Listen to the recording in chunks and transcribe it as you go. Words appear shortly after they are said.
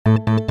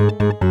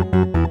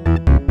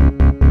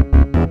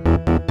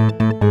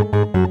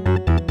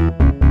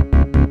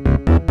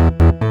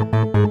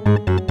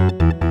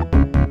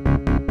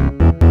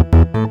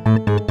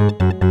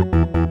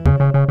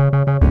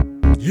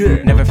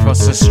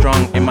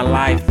my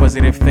life.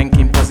 Positive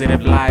thinking,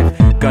 positive life.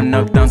 Got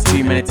knocked down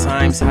too many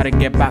times, how to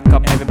get back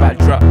up, every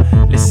backdrop.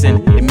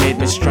 Listen, it made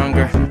me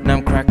stronger. Now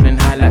I'm crackling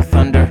high like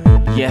thunder.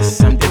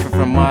 Yes, I'm different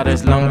from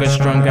others, longer,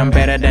 stronger, I'm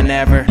better than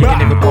ever. You can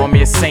never call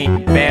me a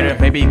saint, better.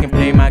 Maybe you can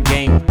play my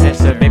game.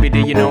 Tester, baby, do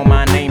you know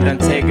my name?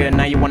 Don't take it,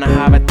 now you wanna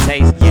have a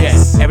taste.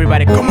 Yes,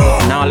 everybody come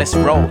on, now let's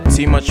roll.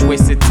 Too much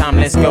wasted time,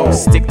 let's go.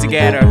 Stick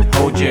together,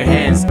 hold your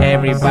hands,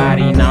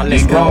 everybody, now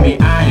let's roll. They call me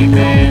Iron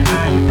Man,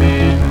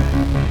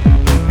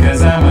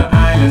 cause I'm an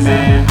Iron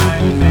Man.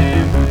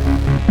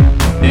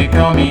 They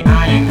call me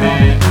Iron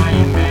Man,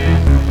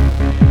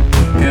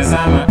 cause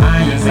I'm an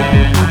Iron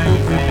Man.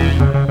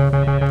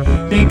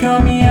 They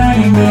call me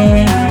Iron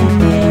Man,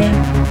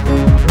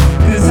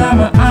 cause I'm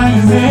an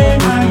Iron Man.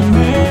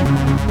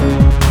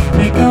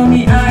 They call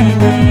me Iron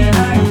Man,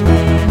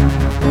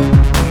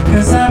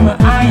 cause I'm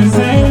an Iron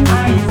Man.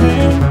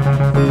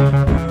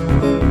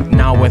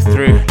 Now we're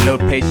through,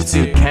 load page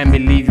 2. Can't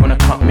believe you wanna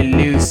cut me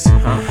loose.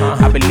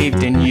 I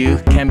believed in you,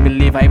 can't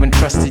believe I even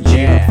trusted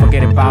you.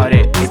 Forget about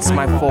it, it's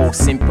my fault,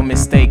 simple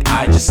mistake,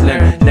 I just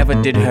learned. Never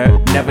did hurt,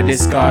 never did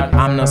scar.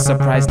 I'm not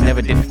surprised,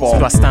 never did fall.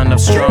 So I stand up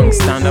strong,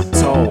 stand up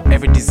tall.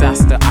 Every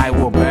disaster I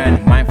will burn,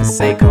 mind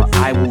forsaker,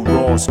 I will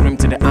roar. Scream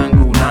to the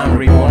angle, now I'm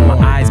reborn. My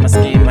eyes, my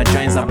skin, my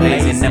joints are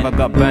blazing, never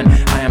got burned.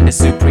 I am the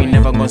supreme,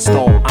 never gonna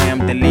stall. I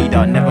am the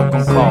leader, never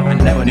gonna call,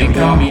 and never They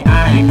call me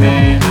Iron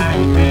Man,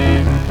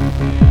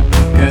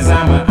 cause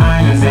I'm an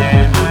Iron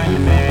Man.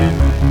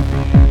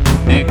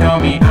 They call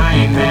me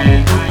Iron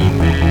Man,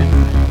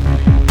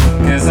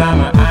 cause I'm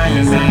an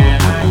Iron Man.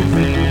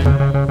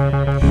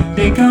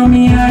 They call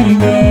me Iron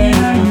Man,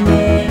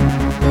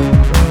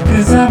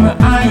 cause I'm an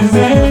Iron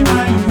Man.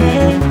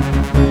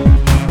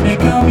 They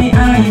call me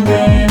Iron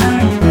Man,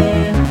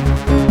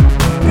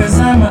 cause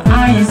I'm an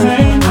Iron Man.